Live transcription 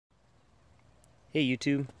Hey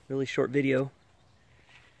YouTube, really short video.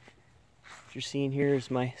 What you're seeing here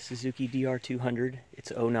is my Suzuki DR200.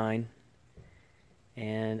 It's 09,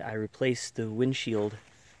 and I replaced the windshield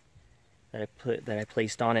that I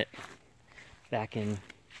placed on it back in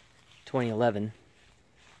 2011,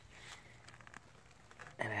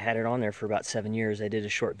 and I had it on there for about 7 years. I did a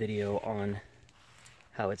short video on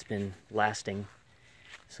how it's been lasting.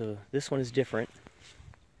 So this one is different.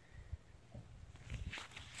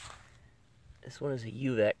 This one is a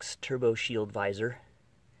Uvex Turboshield visor,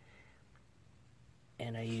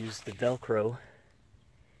 and I use the Velcro,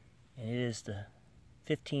 and it is the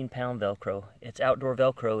 15-pound Velcro. It's outdoor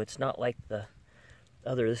Velcro. It's not like the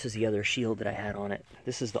other. This is the other shield that I had on it.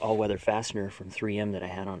 This is the all-weather fastener from 3M that I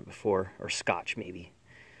had on it before, or Scotch maybe.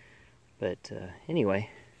 But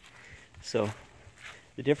anyway, so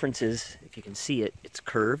the difference is, if you can see it, it's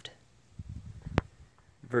curved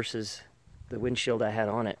versus the windshield I had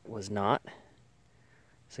on it was not.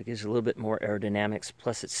 So it gives a little bit more aerodynamics,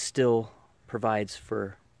 plus it still provides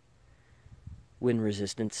for wind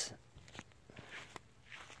resistance.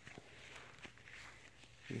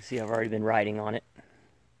 You can see I've already been riding on it,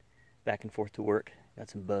 back and forth to work. Got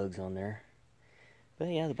some bugs on there. But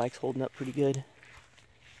yeah, the bike's holding up pretty good.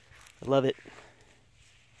 I love it.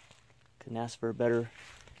 Couldn't ask for a better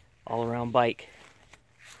all-around bike,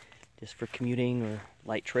 just for commuting or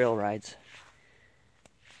light trail rides.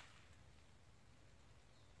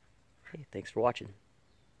 Hey, thanks for watching.